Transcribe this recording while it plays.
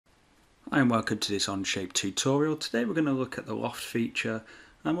Hi and welcome to this Onshape tutorial. Today we're going to look at the loft feature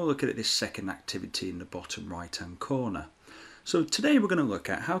and we'll look at this second activity in the bottom right hand corner. So today we're going to look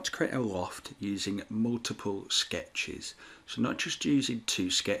at how to create a loft using multiple sketches. So not just using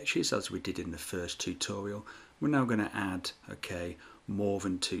two sketches as we did in the first tutorial, we're now going to add more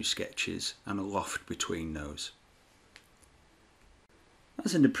than two sketches and a loft between those.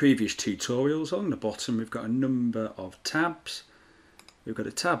 As in the previous tutorials, on the bottom we've got a number of tabs. We've got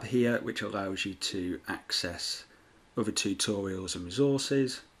a tab here which allows you to access other tutorials and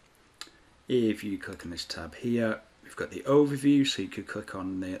resources. If you click on this tab here, we've got the overview, so you could click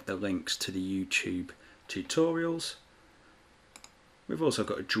on the links to the YouTube tutorials. We've also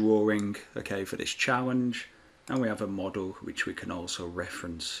got a drawing for this challenge, and we have a model which we can also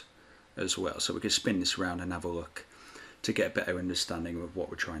reference as well. So we can spin this around and have a look to get a better understanding of what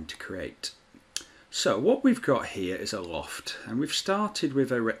we're trying to create. So what we've got here is a loft, and we've started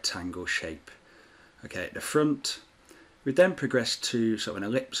with a rectangle shape at the front. We then progressed to sort of an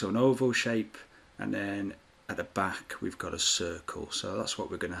ellipse or an oval shape, and then at the back we've got a circle. So that's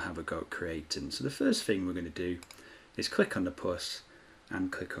what we're going to have a go at creating. So the first thing we're going to do is click on the plus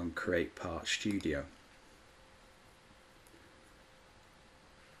and click on Create Part Studio.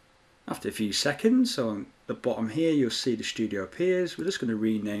 After a few seconds, on the bottom here you'll see the studio appears. We're just going to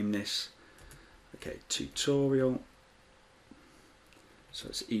rename this tutorial, so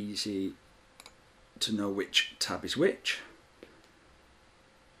it's easy to know which tab is which,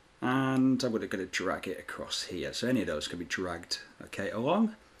 and I'm going to drag it across here, so any of those can be dragged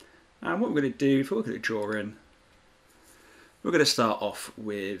along. And what we're going to do, if we look at the drawing, we're going to start off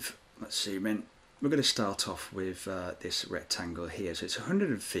with, let's zoom in, we're going to start off with this rectangle here, so it's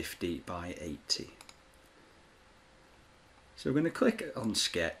 150 by 80. So we're going to click on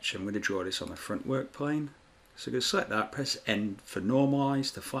sketch, and we're going to draw this on the front work plane. So we're going to select that, press N for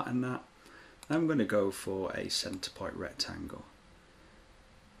normalize to flatten that. Then I'm going to go for a center point rectangle.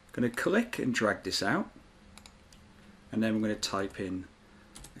 I'm going to click and drag this out, and then we're going to type in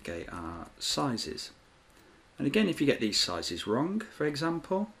our sizes. And again, if you get these sizes wrong, for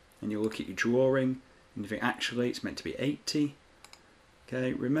example, and you look at your drawing and you think actually it's meant to be 80,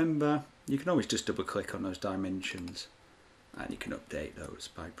 remember you can always just double click on those dimensions, and you can update those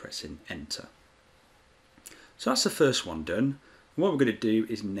by pressing enter. So that's the first one done. And what we're going to do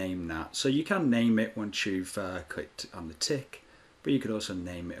is name that. So you can name it once you've clicked on the tick, but you could also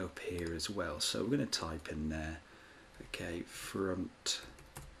name it up here as well. So we're going to type in there front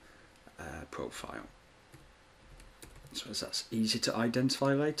profile, so as that's easy to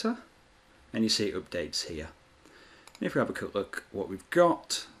identify later, and you see it updates here. And if we have a quick look at what we've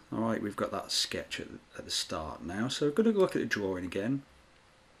got, alright, we've got that sketch at the start now, so we're going to look at the drawing again.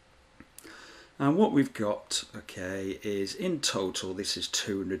 And what we've got, is in total this is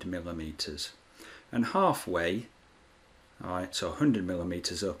 200 millimeters, and halfway, alright, so 100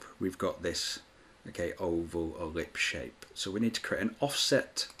 millimeters up, we've got this, oval or ellipse shape. So we need to create an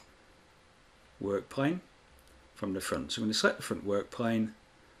offset work plane from the front. So I'm going to select the front work plane,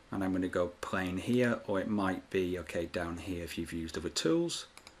 and I'm going to go plane here, or it might be down here if you've used other tools.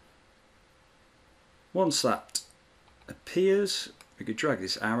 Once that appears, we could drag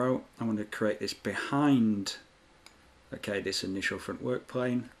this arrow. I'm going to create this behind this initial front work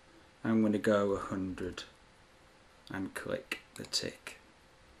plane. I'm going to go 100 and click the tick.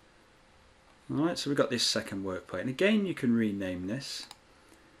 Alright, so we've got this second work plane. Again, you can rename this.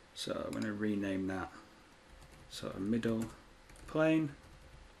 So I'm going to rename that sort of middle plane.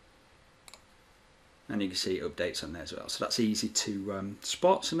 And you can see it updates on there as well. So that's easy to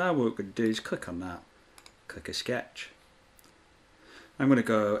spot. So now what we're going to do is click on that. Click a sketch. I'm going to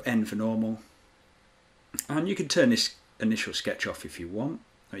go N for normal, and you can turn this initial sketch off if you want,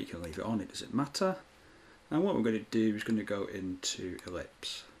 or you can leave it on, it doesn't matter. And what we're going to do is going to go into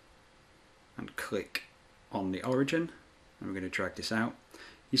ellipse and click on the origin, and we're going to drag this out.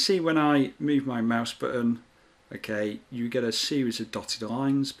 You see when I move my mouse button, you get a series of dotted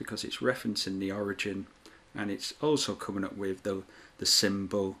lines because it's referencing the origin, and it's also coming up with the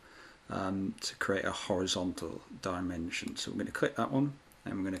symbol to create a horizontal dimension. So we're going to click that one,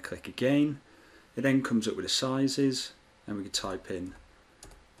 and we're going to click again. It then comes up with the sizes, and we can type in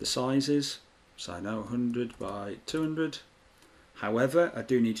the sizes. So I know 100 by 200. However, I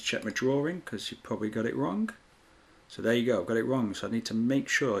do need to check my drawing because you probably got it wrong. So there you go, I've got it wrong. So I need to make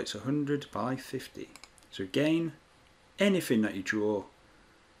sure it's 100 by 50. So again, anything that you draw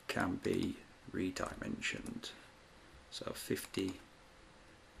can be redimensioned. So 50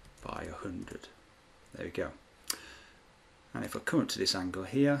 by 100. There we go. And if I come up to this angle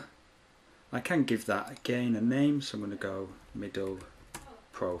here, I can give that again a name, so I'm going to go middle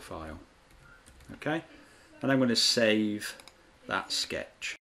profile. Okay, and I'm going to save that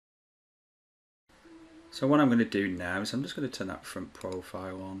sketch. So what I'm going to do now is I'm just going to turn that front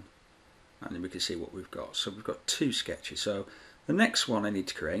profile on, and then we can see what we've got. So we've got two sketches. So the next one I need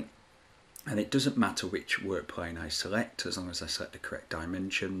to create, and it doesn't matter which work plane I select as long as I select the correct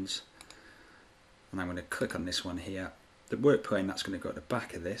dimensions. And I'm going to click on this one here. The work plane that's going to go at the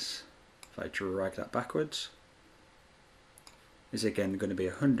back of this, if I drag that backwards, is again going to be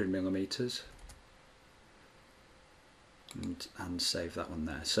 100 millimeters, and save that one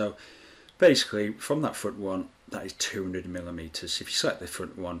there. So basically from that front one, that is 200 millimeters. If you select the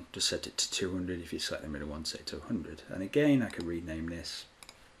front one, just set it to 200. If you select the middle one, set it to 100. And again, I can rename this,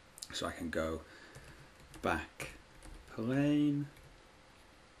 so I can go back plane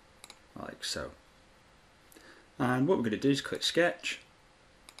like so. And what we're going to do is click sketch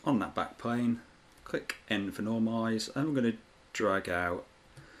on that back plane, click N for normalize, and we're going to drag out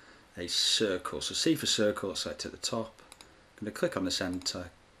a circle. So C for circle, I'll select at the top. I'm going to click on the center,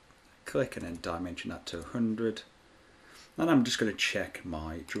 click, and then dimension that to 100. And I'm just going to check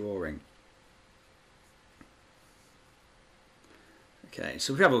my drawing. Okay,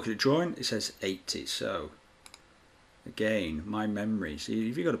 so if we have a look at the drawing, it says 80. So again, my memory. See,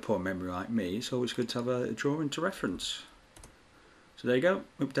 if you've got a poor memory like me, it's always good to have a drawing to reference. So there you go,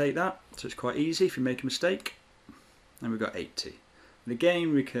 update that. So it's quite easy if you make a mistake. And we've got 80. And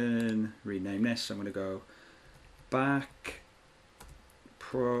again, we can rename this. I'm going to go back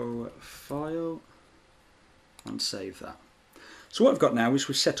profile and save that. So what I've got now is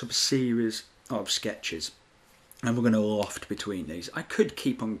we've set up a series of sketches, and we're going to loft between these. I could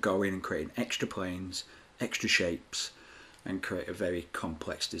keep on going and creating extra planes, extra shapes, and create a very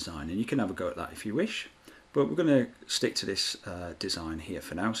complex design, and you can have a go at that if you wish, but we're going to stick to this design here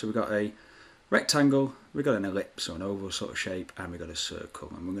for now. So we've got a rectangle, we've got an ellipse or an oval sort of shape, and we've got a circle,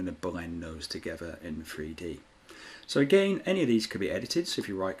 and we're going to blend those together in 3D. So again, any of these could be edited. So if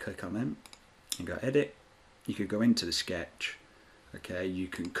you right click on them and go edit, you could go into the sketch. Okay, you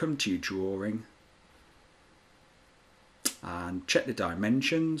can come to your drawing and check the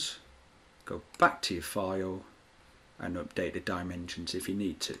dimensions, go back to your file and update the dimensions if you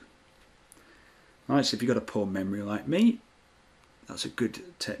need to. Alright, so if you've got a poor memory like me, that's a good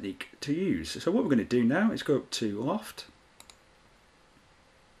technique to use. So what we're going to do now is go up to loft,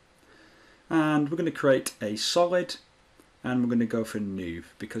 and we're going to create a solid, and we're going to go for new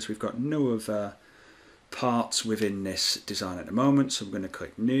because we've got no other parts within this design at the moment. So we're going to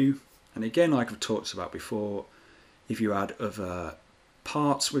click new, and again, like I've talked about before, if you add other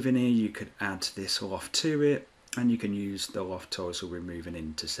parts within here, you could add this loft to it, and you can use the loft tool to remove and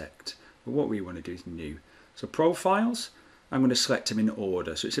intersect. But what we want to do is new. So profiles, I'm going to select them in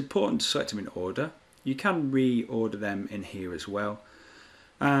order. So it's important to select them in order. You can reorder them in here as well,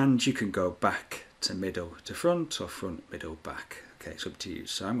 and you can go back to middle to front, or front, middle, back. Okay, it's up to you.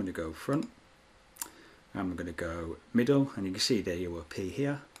 So I'm going to go front, and I'm going to go middle, and you can see there you will appear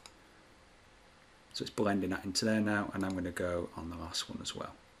here. So it's blending that into there now, and I'm going to go on the last one as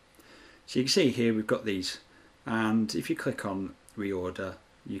well. So you can see here we've got these, and if you click on reorder,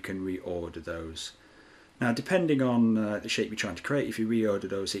 you can reorder those. Now depending on the shape you're trying to create, if you reorder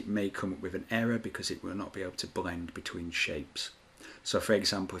those, it may come up with an error because it will not be able to blend between shapes. So for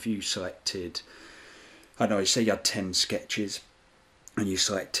example, if you selected, I don't know, say you had 10 sketches, and you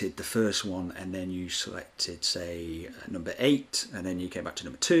selected the first one, and then you selected, say, number 8, and then you came back to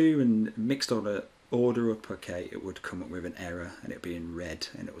number 2 and mixed all the order up, okay, it would come up with an error, and it'd be in red,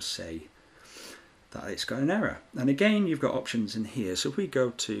 and it will say that it's got an error. And again, you've got options in here. So if we go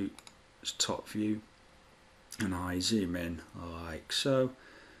to top view and I zoom in like so,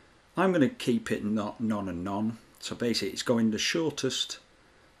 I'm going to keep it none and none. So basically it's going the shortest,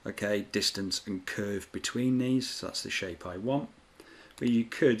 okay, distance and curve between these. So that's the shape I want. But you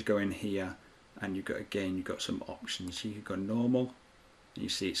could go in here, and you've got some options. You could go normal. You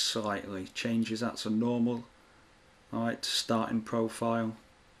see it slightly changes that, so normal. Alright, starting profile,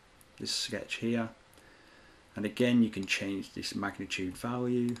 this sketch here. And again, you can change this magnitude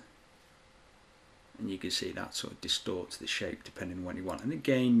value, and you can see that sort of distorts the shape depending on what you want. And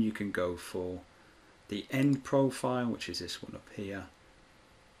again, you can go for the end profile, which is this one up here.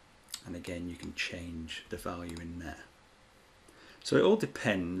 And again, you can change the value in there. So it all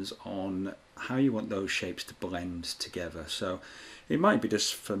depends on how you want those shapes to blend together. So it might be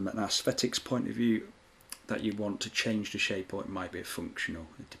just from an aesthetics point of view that you want to change the shape, or it might be a functional,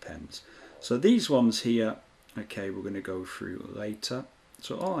 it depends. So these ones here, okay, we're going to go through later.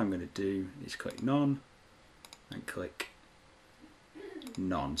 So all I'm going to do is click none and click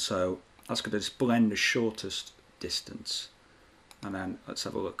none. So that's going to just blend the shortest distance. And then let's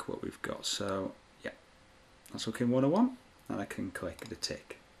have a look what we've got. So That's looking what I want, and I can click the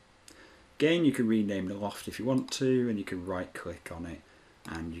tick. Again, you can rename the loft if you want to, and you can right click on it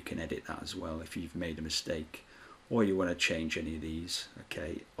and you can edit that as well if you've made a mistake or you want to change any of these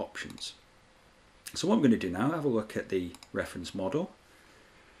options. So what I'm going to do now, have a look at the reference model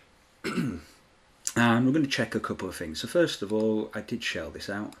and we're going to check a couple of things. So first of all, I did shell this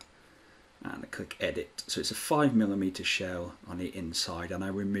out and I click edit. So it's a 5mm shell on the inside and I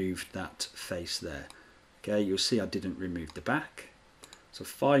removed that face there. Okay, you'll see I didn't remove the back. So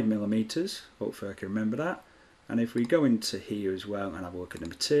 5mm, hopefully I can remember that. And if we go into here as well and have a look at the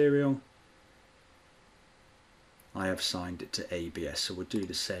material, I have signed it to ABS, so we'll do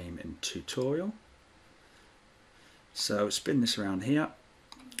the same in tutorial. So spin this around here.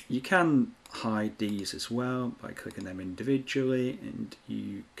 You can hide these as well by clicking them individually, and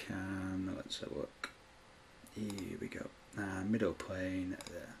you can, let's have a look, here we go, middle plane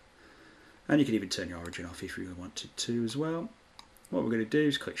there. And you can even turn your origin off if you really wanted to as well. What we're going to do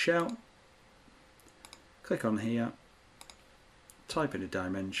is click shell, click on here, type in a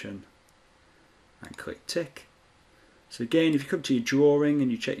dimension and click tick. So again, if you come to your drawing and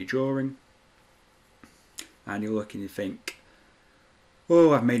you check your drawing and you look and you think,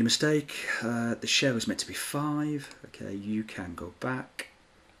 oh, I've made a mistake, the shell is meant to be 5, okay, you can go back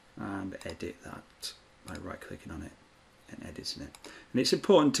and edit that by right clicking on it and editing it. And it's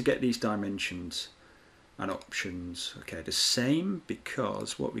important to get these dimensions and options the same,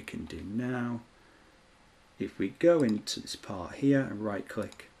 because what we can do now, if we go into this part here and right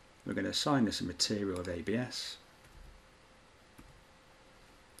click, we're going to assign this a material of ABS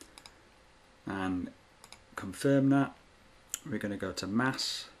and confirm that. We're going to go to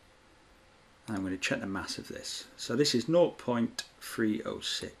mass and I'm going to check the mass of this. So this is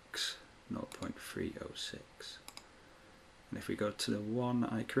 0.306, and if we go to the one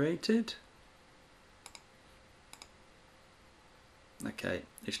I created, okay,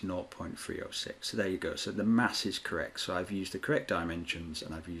 it's 0.306. So there you go. So the mass is correct. So I've used the correct dimensions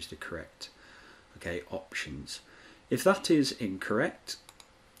and I've used the correct options. If that is incorrect,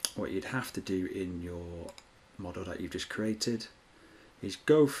 what you'd have to do in your model that you've just created is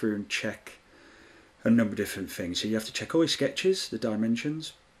go through and check a number of different things. So you have to check all your sketches, the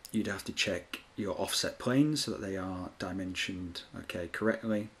dimensions. You'd have to check your offset planes so that they are dimensioned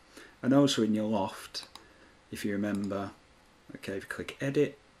correctly. And also in your loft, if you remember, if you click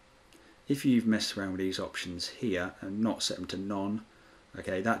edit, if you've messed around with these options here and not set them to none,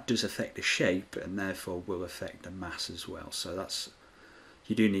 that does affect the shape and therefore will affect the mass as well. So that's,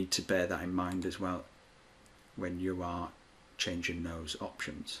 you do need to bear that in mind as well when you are changing those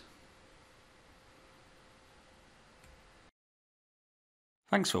options.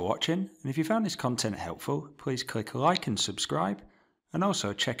 Thanks for watching, and if you found this content helpful, please click like and subscribe, and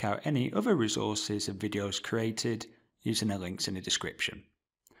also check out any other resources and videos created using the links in the description.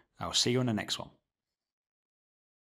 I'll see you on the next one.